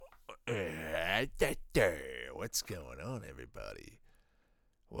What's going on, everybody?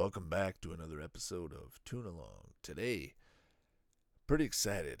 Welcome back to another episode of Tune Along. Today, pretty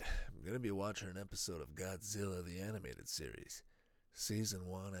excited. I'm going to be watching an episode of Godzilla the Animated Series, Season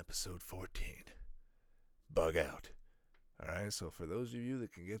 1, Episode 14. Bug Out. Alright, so for those of you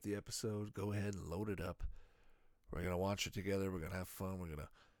that can get the episode, go ahead and load it up. We're going to watch it together. We're going to have fun. We're going to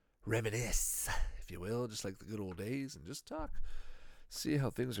reminisce, if you will, just like the good old days, and just talk. See how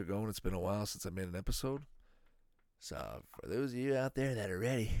things are going. It's been a while since I made an episode. So for those of you out there that are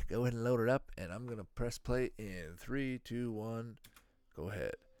ready, go ahead and load it up. And I'm going to press play in 3, 2, 1. Go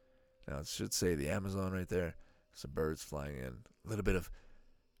ahead. Now it should say the Amazon right there. Some birds flying in. A little bit of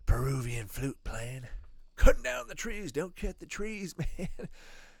Peruvian flute playing. Cutting down the trees. Don't cut the trees,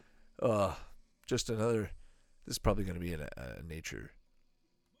 man. Just another. This is probably going to be a nature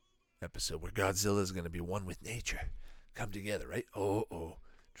episode where Godzilla is going to be one with nature. Come together, right? Oh,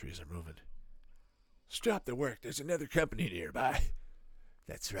 trees are moving. Stop the work. There's another company nearby.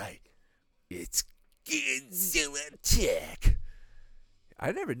 That's right. It's Godzilla Tech.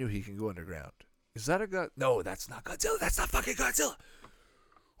 I never knew he can go underground. Is that a God? No, that's not Godzilla. That's not fucking Godzilla.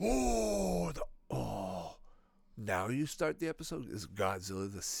 Oh. Now you start the episode. This is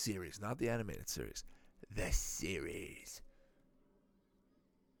Godzilla the series, not the animated series. The series.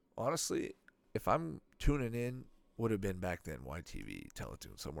 Honestly, if I'm tuning in, would have been back then YTV,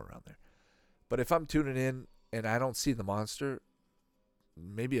 Teletoon, somewhere around there. But if I'm tuning in and I don't see the monster,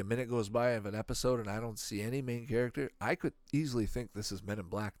 maybe a minute goes by of an episode and I don't see any main character, I could easily think this is Men in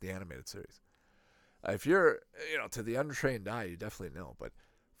Black, the animated series. If you're, to the untrained eye, you definitely know. But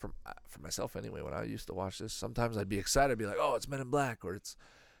for myself anyway, when I used to watch this, sometimes I'd be excited, I'd be like, oh, it's Men in Black,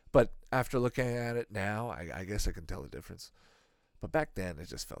 But after looking at it now, I guess I can tell the difference. But back then, it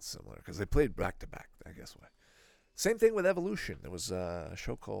just felt similar because they played back to back. I guess why. Same thing with Evolution. There was a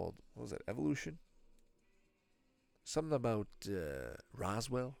show called, what was it, Evolution? Something about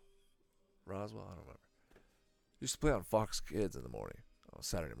Roswell. I don't remember. Used to play on Fox Kids in the morning, on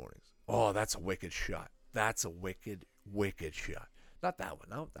Saturday mornings. Oh, that's a wicked shot. That's a wicked shot. Not that one.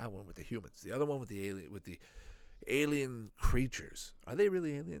 Not that one with the humans. The other one with the alien creatures. Are they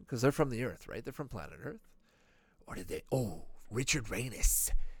really alien? Because they're from the Earth, right? They're from planet Earth. Or did they? Oh, Richard Ranis.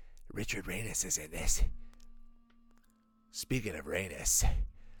 Richard Ranis is in this. Speaking of Ranis,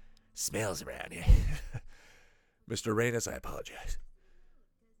 smells around here. Mr. Ranis, I apologize.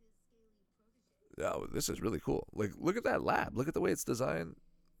 Oh, this is really cool. Like, look at that lab. Look at the way it's designed.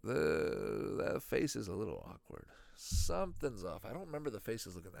 That face is a little awkward. Something's off. I don't remember the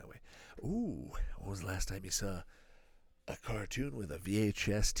faces looking that way. Ooh, when was the last time you saw a cartoon with a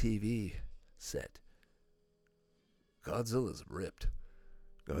VHS TV set? Godzilla's ripped.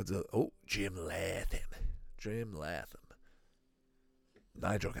 Godzilla. Oh, Jim Latham.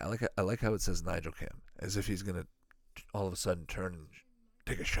 Nigel. I like how it says Nigel Cam, as if he's gonna all of a sudden turn and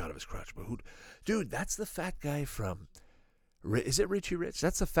take a shot of his crotch. But dude, that's the fat guy from. Is it Richie Rich?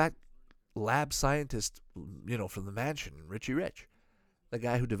 That's the fat lab scientist, from the mansion, Richie Rich, the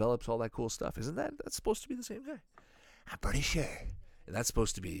guy who develops all that cool stuff. Isn't that's supposed to be the same guy? I'm pretty sure. And that's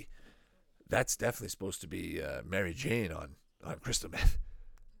definitely supposed to be Mary Jane on crystal meth.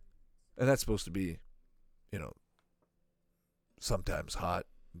 And that's supposed to be, sometimes hot,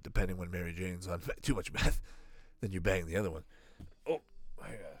 depending when Mary Jane's on too much meth. Then you bang the other one. Oh, my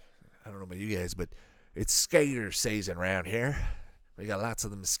God. I don't know about you guys, but it's skater season around here. We got lots of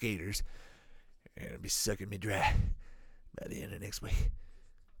them skaters. And it'll be sucking me dry by the end of next week.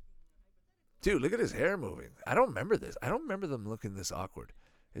 Dude, look at his hair moving. I don't remember this. I don't remember them looking this awkward.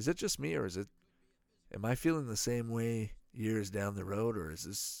 Is it just me, or am I feeling the same way years down the road, or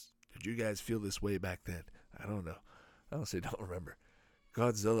did you guys feel this way back then? I don't know. I honestly don't remember.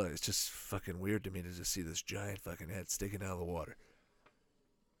 Godzilla is just fucking weird to me to just see this giant fucking head sticking out of the water.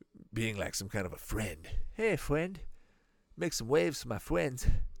 Being like some kind of a friend. Hey, friend. Make some waves for my friends.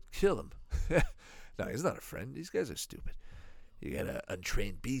 Kill them. No, he's not a friend. These guys are stupid. You got an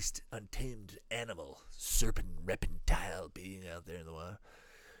untrained beast, untamed animal, serpent reptile being out there in the wild.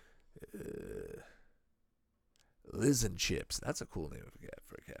 Liz and Chips. That's a cool name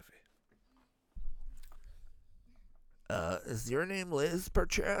for a cafe. Is your name Liz,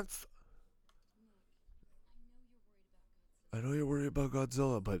 perchance? I know you're worried about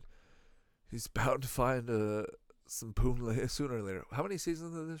Godzilla, but he's bound to find some poon sooner or later. How many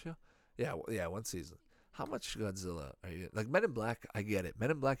seasons of this show? Yeah, one season. How much Godzilla are you... Like, Men in Black, I get it.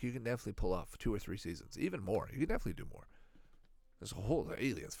 Men in Black, you can definitely pull off 2 or 3 seasons. Even more. You can definitely do more. There's a whole...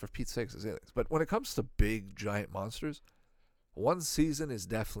 aliens. For Pete's sakes, there's aliens. But when it comes to big, giant monsters, 1 season is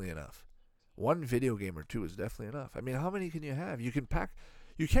definitely enough. 1 video game or 2 is definitely enough. I mean, how many can you have? You can pack...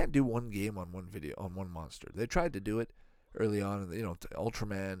 You can't do one game on one video on one monster. They tried to do it early on,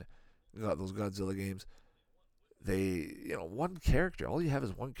 Ultraman, got those Godzilla games. They, one character. All you have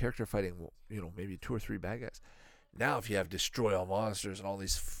is one character fighting, maybe 2 or 3 bad guys. Now, if you have Destroy All Monsters and all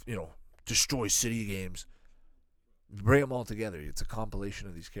these, Destroy City games, bring them all together. It's a compilation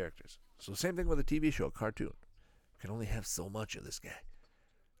of these characters. So same thing with a TV show, a cartoon. You can only have so much of this guy.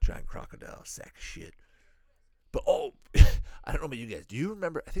 Giant crocodile, sack of shit. But, I don't know about you guys. Do you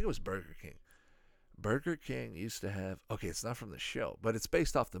remember? I think it was Burger King. Burger King used to have, okay, it's not from the show, but it's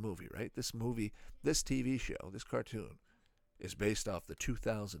based off the movie, right? This TV show, this cartoon, is based off the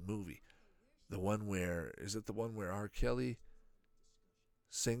 2000 movie. The one where, is it the one where R. Kelly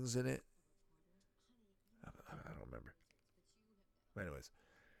sings in it? I don't remember. Anyways.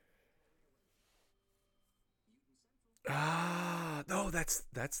 No, that's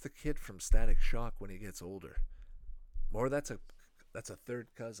the kid from Static Shock when he gets older. Or that's a third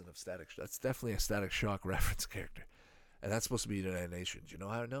cousin of Static Shock. That's definitely a Static Shock reference character. And that's supposed to be United Nations. You know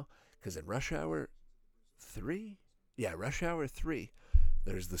how I know? Because in Rush Hour 3? Yeah, Rush Hour 3,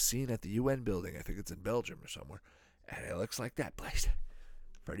 there's the scene at the UN building. I think it's in Belgium or somewhere. And it looks like that place.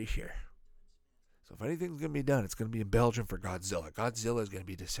 Pretty sure. So if anything's going to be done, it's going to be in Belgium for Godzilla. Godzilla is going to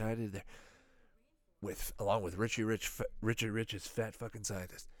be decided there. Along with Richard Rich's fat fucking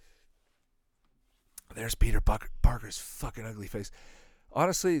scientist. There's Peter Parker's fucking ugly face.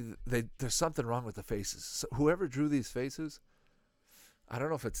 Honestly, there's something wrong with the faces. So whoever drew these faces, I don't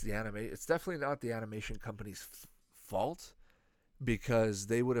know if it's the animation. It's definitely not the animation company's fault, because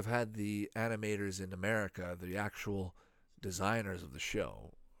they would have had the animators in America, the actual designers of the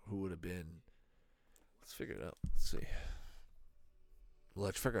show, who would have been. Let's figure it out. Let's see.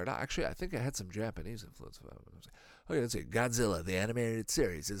 Let's figure it out. Actually, I think I had some Japanese influence. Okay, let's see. Godzilla, the animated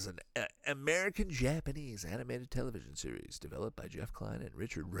series, is an American-Japanese animated television series developed by Jeff Klein and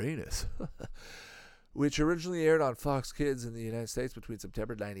Richard Reynes, which originally aired on Fox Kids in the United States between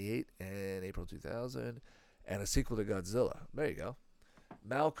September 98 and April 2000, and a sequel to Godzilla. There you go.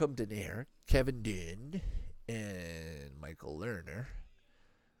 Malcolm Danare, Kevin Dunn, and Michael Lerner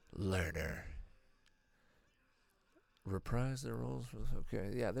reprise their roles from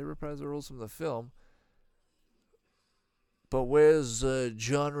they reprise their roles from the film. But where's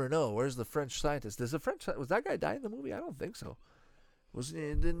Jean Reno? Where's the French scientist? Was that guy die in the movie? I don't think so.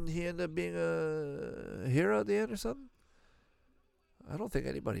 Didn't he end up being a hero at the end or something? I don't think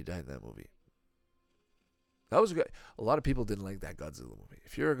anybody died in that movie. That was good. A lot of people didn't like that Godzilla movie.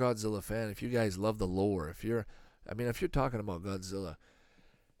 If you're a Godzilla fan, if you guys love the lore, if you're talking about Godzilla,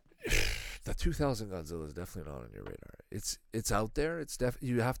 the 2000 Godzilla is definitely not on your radar. It's out there.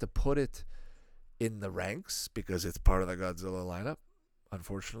 You have to put it in the ranks because it's part of the Godzilla lineup,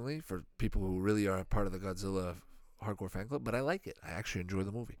 unfortunately, for people who really are a part of the Godzilla hardcore fan club. But I like it. I actually enjoy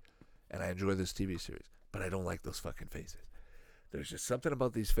the movie, and I enjoy this TV series. But I don't like those fucking faces. There's just something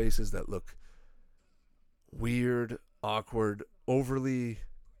about these faces that look weird, awkward, overly.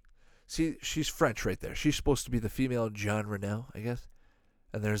 See, she's French right there. She's supposed to be the female Jean Reno, I guess.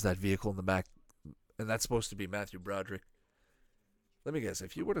 And there's that vehicle in the back. And that's supposed to be Matthew Broderick. Let me guess.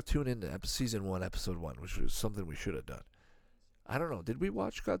 If you were to tune into Season 1, Episode 1, which was something we should have done. I don't know. Did we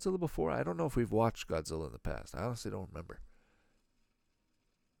watch Godzilla before? I don't know if we've watched Godzilla in the past. I honestly don't remember.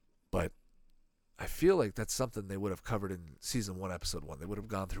 But I feel like that's something they would have covered in Season 1, Episode 1. They would have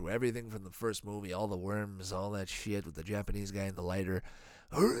gone through everything from the first movie, all the worms, all that shit with the Japanese guy in the lighter.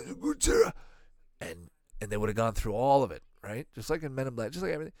 And they would have gone through all of it, right? Just like in Men in Black, just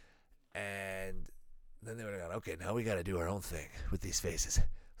like everything. And then they would have gone, okay, now we got to do our own thing with these faces.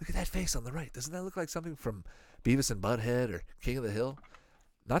 Look at that face on the right. Doesn't that look like something from Beavis and Butthead or King of the Hill?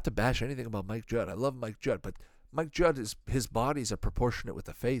 Not to bash anything about Mike Judd. I love Mike Judd, but Mike Judd, his bodies are proportionate with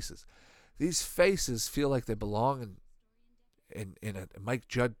the faces. These faces feel like they belong in a Mike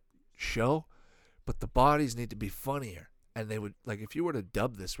Judd show, but the bodies need to be funnier. And they would, like, if you were to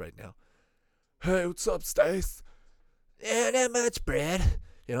dub this right now, hey, what's up, Stace? Yeah, not much, Brad.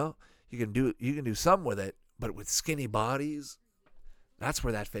 You can do some with it, but with skinny bodies, that's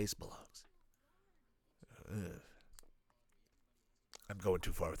where that face belongs. I'm going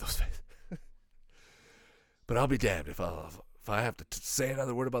too far with those faces. But I'll be damned if I have to say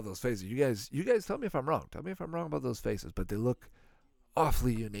another word about those faces. You guys tell me if I'm wrong. Tell me if I'm wrong about those faces, but they look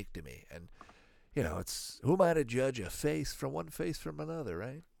awfully unique to me. And, it's, who am I to judge a face from one face from another,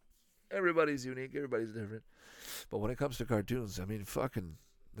 right? Everybody's unique. Everybody's different. But when it comes to cartoons, I mean, fucking,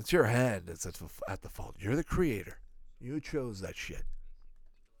 it's your hand that's at the fault. You're the creator. You chose that shit.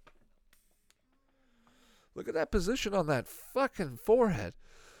 Look at that position on that fucking forehead.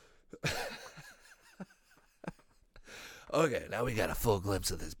 Okay, now we got a full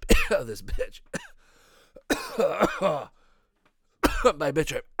glimpse of this of this bitch. By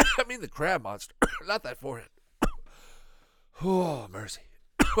bitch, I mean the crab monster, not that forehead. Oh, mercy.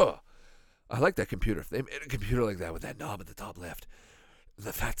 I like that computer. If they made a computer like that with that knob at the top left,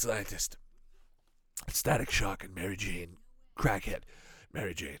 the fat scientist, Static Shock, and Mary Jane, crackhead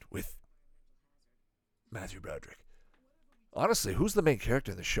Mary Jane with Matthew Broderick. Honestly, who's the main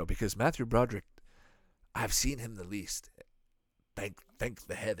character in the show? Because Matthew Broderick, I've seen him the least. Thank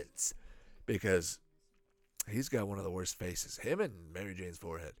the heavens, because he's got one of the worst faces. Him and Mary Jane's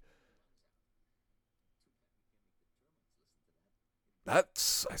forehead.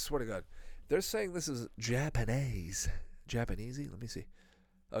 That's, I swear to God, they're saying this is Japanese. Japanesey? Let me see.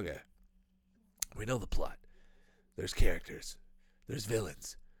 Okay. We know the plot. There's characters. There's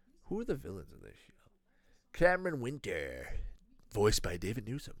villains. Who are the villains in this show? Cameron Winter, voiced by David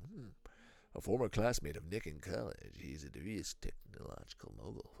Newsom. A former classmate of Nick in college. He's a devious technological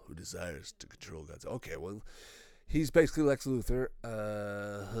mogul who desires to control Gods. Okay, well, he's basically Lex Luthor.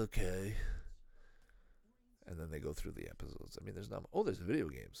 Okay. And then they go through the episodes. I mean, there's not... Oh, there's video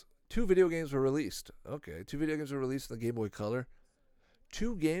games. 2 video games were released. Okay, 2 video games were released in the Game Boy Color.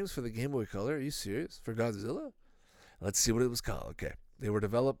 2 games for the Game Boy Color? Are you serious? For Godzilla? Let's see what it was called. Okay. They were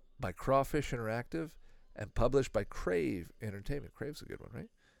developed by Crawfish Interactive and published by Crave Entertainment. Crave's a good one, right?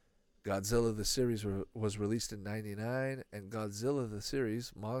 Godzilla the series was released in 1999, and Godzilla the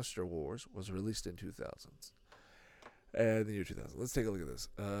series, Monster Wars, was released in 2000s. And the year 2000. Let's take a look at this.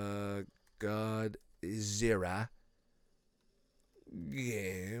 Godzilla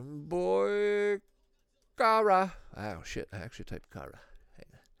Game Boy Color. Oh, shit. I actually typed Color. Hang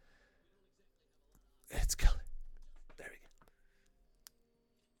on. It's color. There we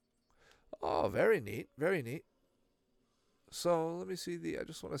go. Oh, very neat. Very neat. So, let me see I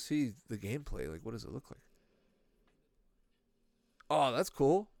just want to see the gameplay. Like, what does it look like? Oh, that's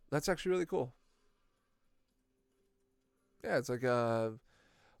cool. That's actually really cool. Yeah, it's like a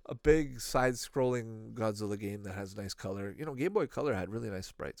big side-scrolling Godzilla game that has nice color. You know, Game Boy Color had really nice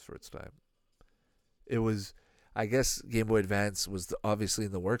sprites for its time. It was, I guess Game Boy Advance was obviously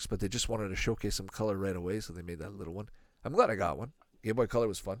in the works, but they just wanted to showcase some color right away, so they made that little one. I'm glad I got one. Game Boy Color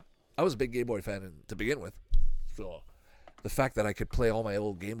was fun. I was a big Game Boy fan to begin with. So the fact that I could play all my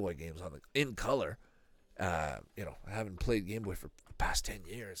old Game Boy games in color, I haven't played Game Boy for the past 10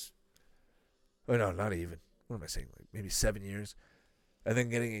 years. Oh, no, not even. What am I saying? Like maybe 7 years. And then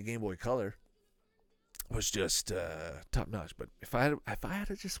getting a Game Boy Color was just top notch. But if I had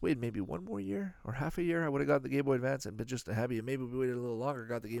to just wait maybe one more year or half a year, I would have got the Game Boy Advance and been just happy. And maybe we waited a little longer,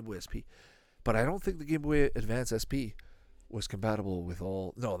 got the Game Boy SP. But I don't think the Game Boy Advance SP was compatible with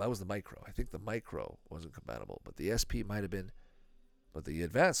all. No, that was the Micro. I think the Micro wasn't compatible, but the SP might have been. But the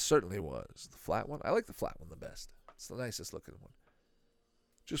Advance certainly was. The flat one, I like the flat one the best. It's the nicest looking one.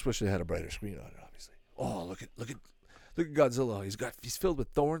 Just wish they had a brighter screen on it, obviously. Oh, look at Godzilla. He's filled with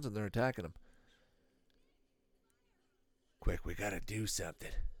thorns and they're attacking him. Quick, we gotta do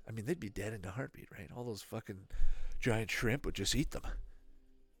something. I mean, they'd be dead in a heartbeat, right? All those fucking giant shrimp would just eat them.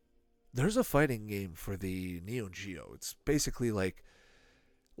 There's a fighting game for the Neo Geo. It's basically like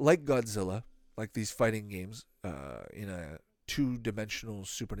Godzilla, like these fighting games in a 2-dimensional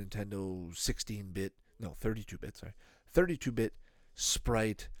Super Nintendo 32-bit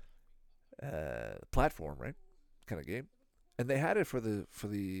sprite platform, right? Kind of game. And they had it for the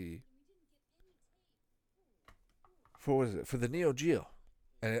Neo Geo.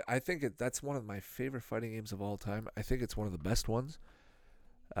 And I think that's one of my favorite fighting games of all time. I think it's one of the best ones.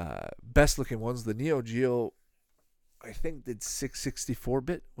 Best looking ones. The Neo Geo, I think, did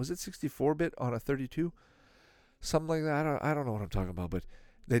 64-bit. Was it 64-bit on a 32? Something like that. I don't know what I'm talking about, but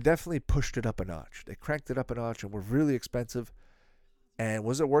they definitely pushed it up a notch. They cranked it up a notch and were really expensive. And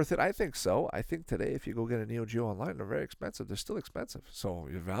was it worth it? I think so. I think today, if you go get a Neo Geo online, they're very expensive. They're still expensive. So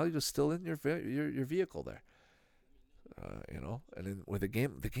your value is still in your vehicle there. And then with the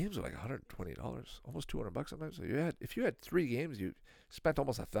games are like $120, almost $200 sometimes. So if you had 3 games, you spent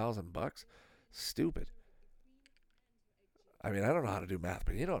almost $1,000. Stupid. I mean, I don't know how to do math,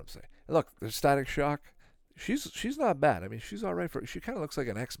 but you know what I'm saying. Look, there's Static Shock. She's not bad. I mean, she's all right she kind of looks like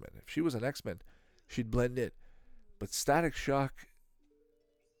an X-Men. If she was an X-Men, she'd blend in. But Static Shock,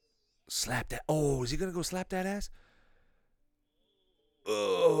 slap that. Oh, is he gonna go slap that ass?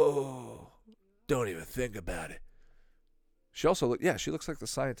 Oh, don't even think about it. She also she looks like the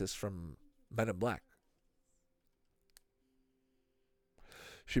scientist from Men in Black.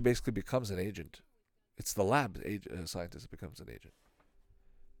 She basically becomes an agent. It's the lab scientist that becomes an agent.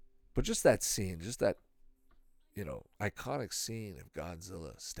 But just that scene, just that, iconic scene of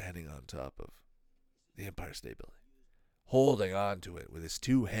Godzilla standing on top of the Empire State Building, holding on to it with his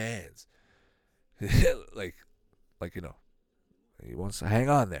two hands. like, he wants to hang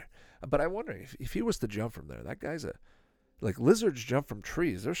on there. But I wonder if he was to jump from there, that guy's like lizards jump from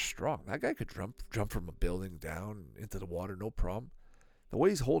trees. They're strong. That guy could jump from a building down into the water, no problem. The way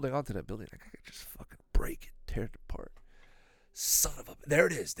he's holding on to that building, that guy could just fucking break it, tear it apart. Son of a... There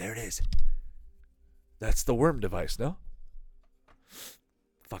it is. That's the worm device, no?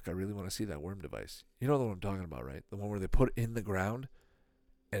 Fuck, I really want to see that worm device. You know the one I'm talking about, right? The one where they put it in the ground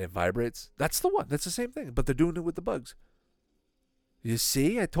and it vibrates. That's the one. That's the same thing, but they're doing it with the bugs. You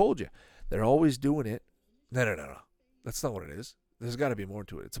see? I told you. They're always doing it. No. That's not what it is. There's got to be more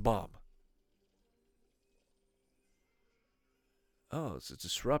to it. It's a bomb. Oh, it's a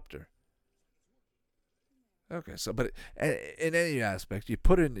disruptor. Okay, so, but in any aspect, you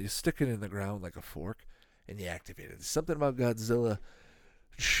stick it in the ground like a fork, and you activate it. There's something about Godzilla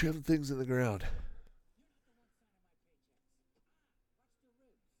shoving things in the ground.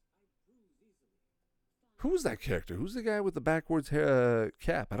 Who's that character? Who's the guy with the backwards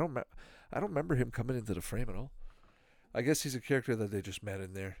cap? I don't remember him coming into the frame at all. I guess he's a character that they just met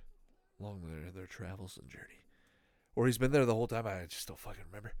in there along their travels and journey. Or he's been there the whole time. I just don't fucking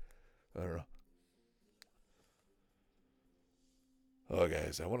remember. I don't know. Oh,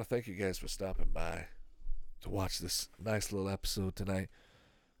 guys, I want to thank you guys for stopping by to watch this nice little episode tonight.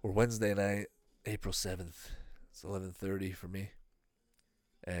 Or Wednesday night, April 7th. It's 11:30 for me.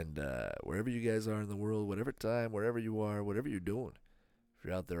 And wherever you guys are in the world, whatever time, wherever you are, whatever you're doing, if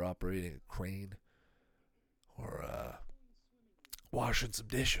you're out there operating a crane or washing some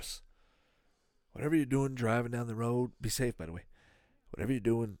dishes, whatever you're doing, driving down the road, be safe, by the way. Whatever you're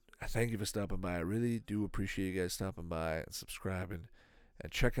doing, I thank you for stopping by. I really do appreciate you guys stopping by and subscribing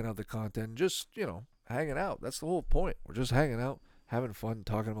and checking out the content and just, hanging out. That's the whole point. We're just hanging out, having fun,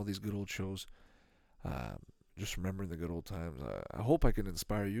 talking about these good old shows. Just remembering the good old times. I hope I can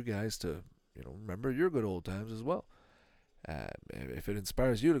inspire you guys to, remember your good old times as well. If it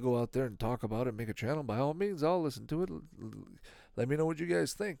inspires you to go out there and talk about it, make a channel, by all means, I'll listen to it. Let me know what you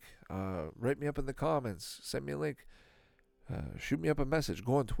guys think. Write me up in the comments. Send me a link. Shoot me up a message.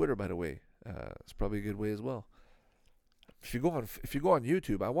 Go on Twitter, by the way. It's probably a good way as well. If you go on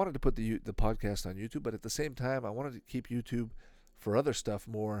YouTube, I wanted to put the podcast on YouTube, but at the same time, I wanted to keep YouTube for other stuff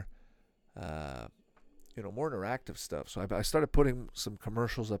more, more interactive stuff. So I started putting some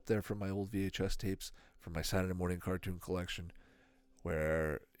commercials up there from my old VHS tapes from my Saturday morning cartoon collection,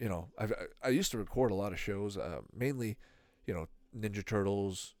 where I used to record a lot of shows, mainly, Ninja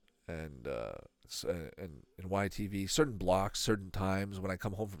Turtles and YTV, certain blocks, certain times. When I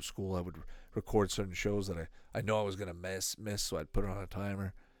come home from school, I would record certain shows that I know I was going to miss, so I'd put it on a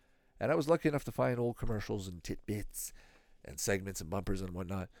timer. And I was lucky enough to find old commercials and tidbits and segments and bumpers and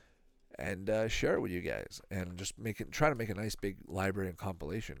whatnot, and share it with you guys, and just try to make a nice big library and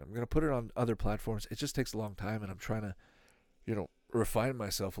compilation. I'm going to put it on other platforms. It just takes a long time, and I'm trying to, refine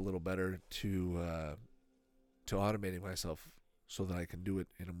myself a little better to automating myself so that I can do it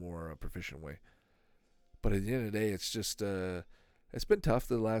in a more proficient way. But at the end of the day, it's just it's been tough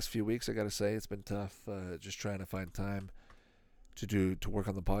the last few weeks. I got to say, it's been tough just trying to find time to work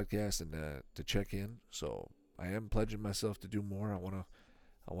on the podcast and to check in. So I am pledging myself to do more. I want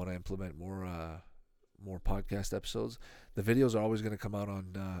to implement more podcast episodes. The videos are always going to come out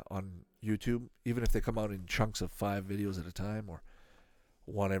on YouTube, even if they come out in chunks of 5 videos at a time or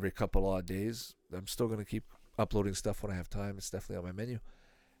one every couple odd days. I'm still going to keep uploading stuff when I have time. It's definitely on my menu.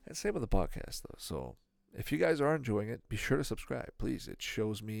 And same with the podcast, though. So if you guys are enjoying it, be sure to subscribe, please. It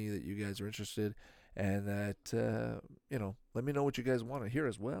shows me that you guys are interested, and that let me know what you guys want to hear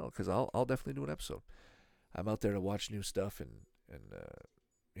as well, because I'll definitely do an episode. I'm out there to watch new stuff and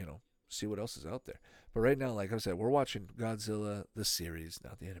see what else is out there. But right now, like I said, we're watching Godzilla, the series,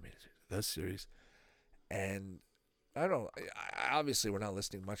 not the animated series, the series. And I don't know, obviously we're not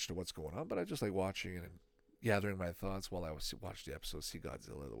listening much to what's going on, but I just like watching it and gathering my thoughts while I watch the episode, see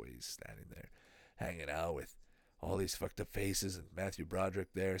Godzilla, the way he's standing there, hanging out with all these fucked up faces, and Matthew Broderick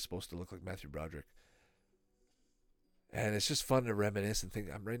there, supposed to look like Matthew Broderick. And it's just fun to reminisce and think.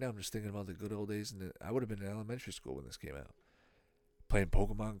 Right now I'm just thinking about the good old days, and I would have been in elementary school when this came out, playing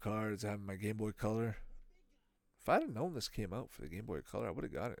Pokemon cards, having my Game Boy Color. If I had known this came out for the Game Boy Color, I would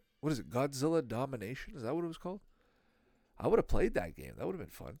have got it. What is it, Godzilla Domination? Is that what it was called? I would have played that game. That would have been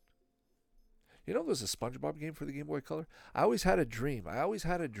fun. There's a SpongeBob game for the Game Boy Color. I always had a dream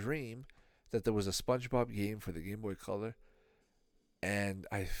that there was a SpongeBob game for the Game Boy Color, and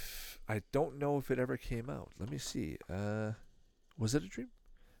I don't know if it ever came out. Let me see. Was it a dream?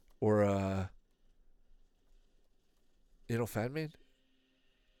 Or, fan made?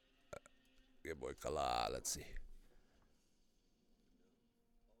 Game Boy Color, let's see.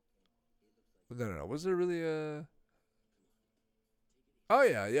 No. Was there really a? Oh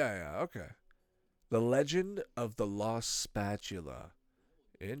yeah. Okay. The Legend of the Lost Spatula.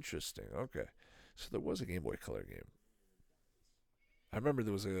 Interesting. Okay. So there was a Game Boy Color game. I remember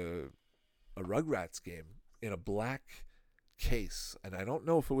there was a Rugrats game in a black case, and I don't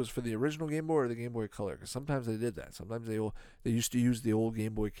know if it was for the original Game Boy or the Game Boy Color, because sometimes they did that. Sometimes they used to use the old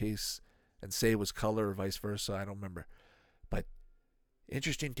Game Boy case and say it was color or vice versa. I don't remember, but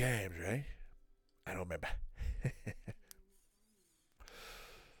interesting times, right? I don't remember.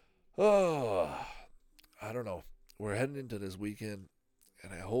 Oh, I don't know. We're heading into this weekend,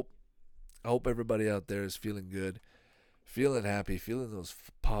 and I hope everybody out there is feeling good, feeling happy, feeling those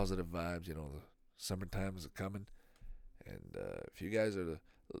positive vibes. You know, the summertime is coming. And if you guys are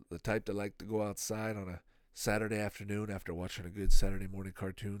the type that like to go outside on a Saturday afternoon after watching a good Saturday morning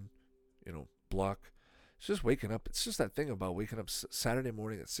cartoon, block, it's just waking up. It's just that thing about waking up Saturday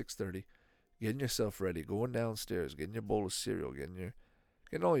morning at 6:30, getting yourself ready, going downstairs, getting your bowl of cereal, getting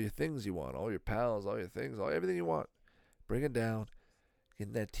all your things you want, all your pals, all your things, everything you want. Bring it down,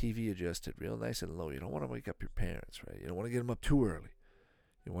 getting that TV adjusted real nice and low. You don't want to wake up your parents, right? You don't want to get them up too early.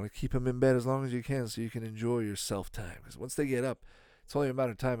 You want to keep them in bed as long as you can so you can enjoy your self-time. Because once they get up, it's only a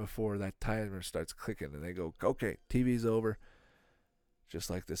matter of time before that timer starts clicking and they go, okay, TV's over.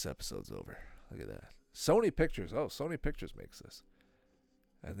 Just like this episode's over. Look at that. Sony Pictures. Oh, Sony Pictures makes this.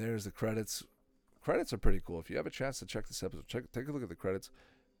 And there's the credits. Credits are pretty cool. If you have a chance to check this episode, take a look at the credits.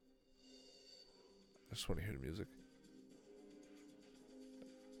 I just want to hear the music.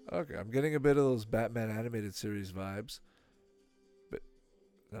 Okay, I'm getting a bit of those Batman animated series vibes.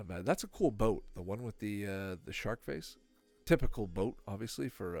 Not bad. That's a cool boat. The one with the shark face. Typical boat, obviously,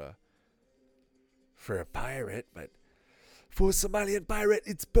 for a pirate, but for a Somalian pirate,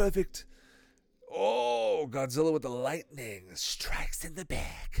 it's perfect. Oh, Godzilla with the lightning strikes in the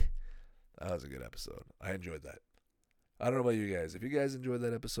back. That was a good episode. I enjoyed that. I don't know about you guys. If you guys enjoyed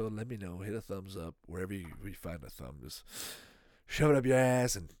that episode, let me know. Hit a thumbs up wherever you find a thumb. Just shove it up your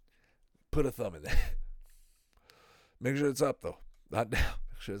ass and put a thumb in there. Make sure it's up though, not down.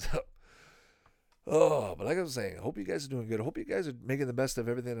 Up. Oh, but like I was saying, I hope you guys are doing good. I hope you guys are making the best of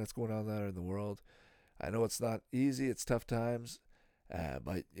everything that's going on there in the world. I know it's not easy. It's tough times.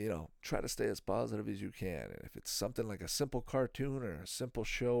 But, try to stay as positive as you can. And if it's something like a simple cartoon or a simple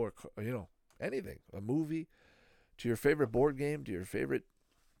show or, anything, a movie, to your favorite board game, to your favorite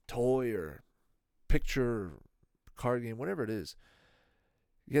toy or picture or card game, whatever it is,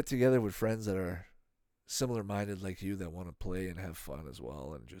 get together with friends that are similar minded like you that want to play and have fun as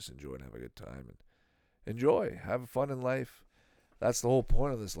well and just enjoy and have a good time and enjoy, have fun in life. That's the whole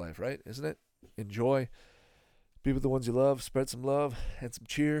point of this life, right? Isn't it? Enjoy, be with the ones you love, spread some love and some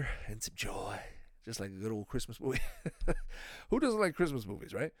cheer and some joy, just like a good old Christmas movie. Who doesn't like Christmas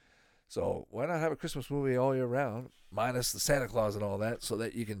movies, right? So why not have a Christmas movie all year round, minus the Santa Claus and all that, so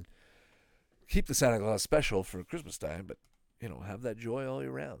that you can keep the Santa Claus special for Christmas time, but have that joy all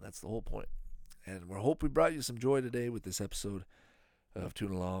year round. That's the whole point. And we hope we brought you some joy today with this episode of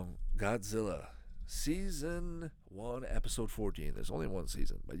Tune Along Godzilla Season 1, Episode 14. There's only one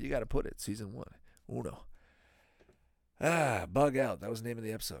season, but you got to put it. Season 1. Uno. Bug Out. That was the name of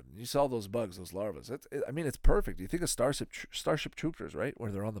the episode. You saw those bugs, those larvae. It's perfect. You think of Starship Troopers, right?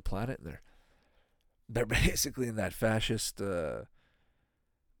 Where they're on the planet and they're basically in that fascist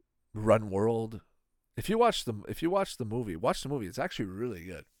run world. If you watch the movie, It's actually really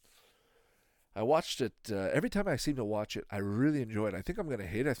good. I watched it every time I seem to watch it. I really enjoy it. I think I'm gonna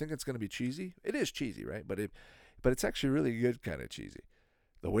hate it. I think it's gonna be cheesy. It is cheesy, right? But it's actually really good, kind of cheesy.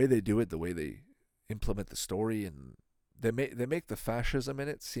 The way they do it, the way they implement the story, and they make the fascism in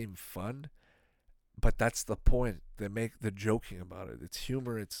it seem fun. But that's the point. They're joking about it. It's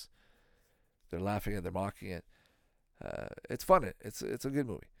humor. They're laughing at. They're mocking it. It's fun. It's a good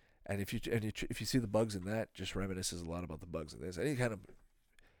movie. And if you see the bugs in that, just reminisces a lot about the bugs in this. Any kind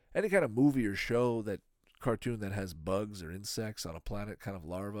of movie or show, cartoon that has bugs or insects on a planet, kind of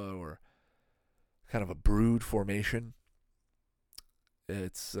larva or kind of a brood formation,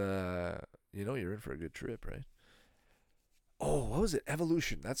 it's you're in for a good trip, right? Oh, what was it?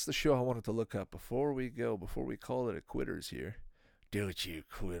 Evolution. That's the show I wanted to look up before we call it a quitters here. Don't you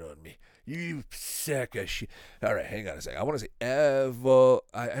quit on me, you sack of shit. All right, hang on a second. I want to say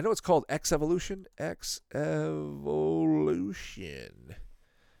I know it's called X Evolution. X Evolution.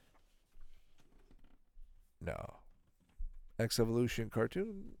 No. X Evolution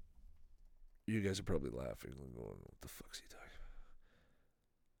cartoon? You guys are probably laughing and going, what the fuck's he talking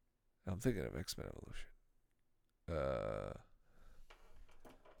about? I'm thinking of X-Men Evolution.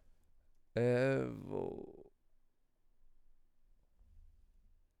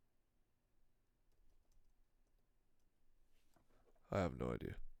 I have no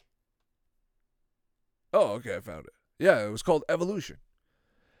idea. Oh, okay, I found it. Yeah, it was called Evolution.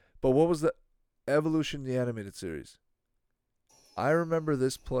 But what was the Evolution, the animated series? I remember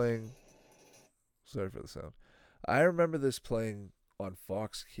this playing. Sorry for the sound. I remember this playing on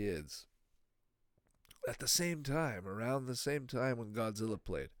Fox Kids at the same time, around the same time when Godzilla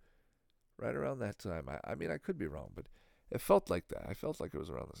played. Right around that time. I mean, I could be wrong, but it felt like that. I felt like it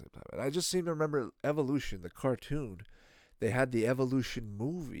was around the same time. And I just seem to remember Evolution, the cartoon. They had the Evolution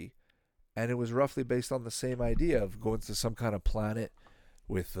movie, and it was roughly based on the same idea of going to some kind of planet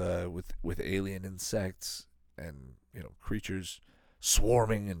with alien insects and creatures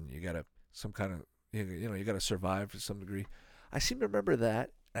swarming, and you gotta some kind of you gotta survive to some degree. I seem to remember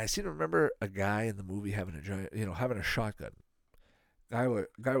that. And I seem to remember a guy in the movie having a giant, having a shotgun. Guy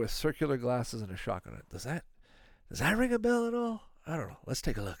with circular glasses and a shotgun. Does that ring a bell at all? I don't know. Let's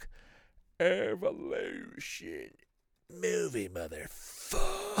take a look. Evolution movie,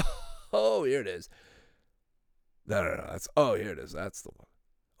 motherfucker. Oh, here it is. No. Here it is. That's the one.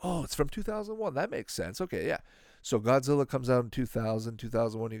 Oh, it's from 2001. That makes sense. Okay, yeah. So Godzilla comes out in 2000,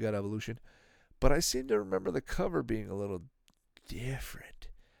 2001. You got Evolution, but I seem to remember the cover being a little different.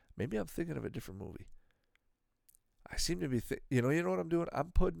 Maybe I'm thinking of a different movie. I seem to be, you know what I'm doing?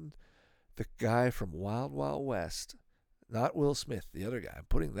 I'm putting the guy from Wild Wild West, not Will Smith, the other guy. I'm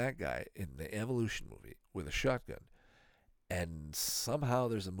putting that guy in the Evolution movie with a shotgun, and somehow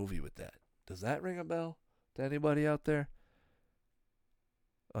there's a movie with that. Does that ring a bell to anybody out there?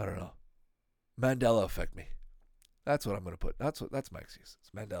 I don't know. Mandela effect me. That's what I'm gonna put. That's my excuse.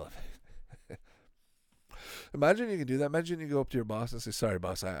 It's Mandela effect. Imagine you can do that. Imagine you go up to your boss and say, "Sorry,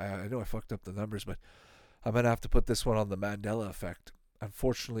 boss, I know I fucked up the numbers, but I'm going to have to put this one on the Mandela effect.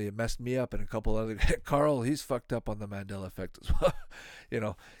 Unfortunately, it messed me up and a couple other Carl, he's fucked up on the Mandela effect as well."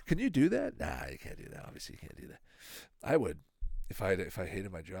 Can you do that? Nah, you can't do that. Obviously, you can't do that. I would. If I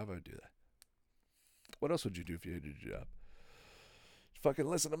hated my job, I would do that. What else would you do if you hated your job? Fucking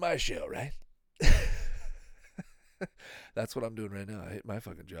listen to my show, right? That's what I'm doing right now. I hate my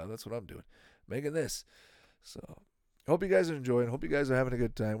fucking job. That's what I'm doing. Making this. So, hope you guys are enjoying. Hope you guys are having a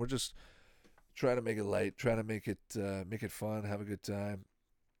good time. We're just trying to make it light, trying to make it fun, have a good time,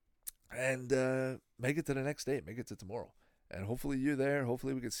 and make it to the next day, make it to tomorrow. And hopefully you're there.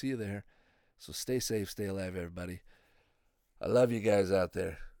 Hopefully we can see you there. So stay safe, stay alive, everybody. I love you guys out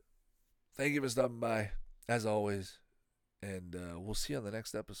there. Thank you for stopping by, as always. And we'll see you on the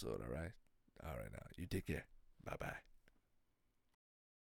next episode, all right? All right, now. You take care. Bye-bye.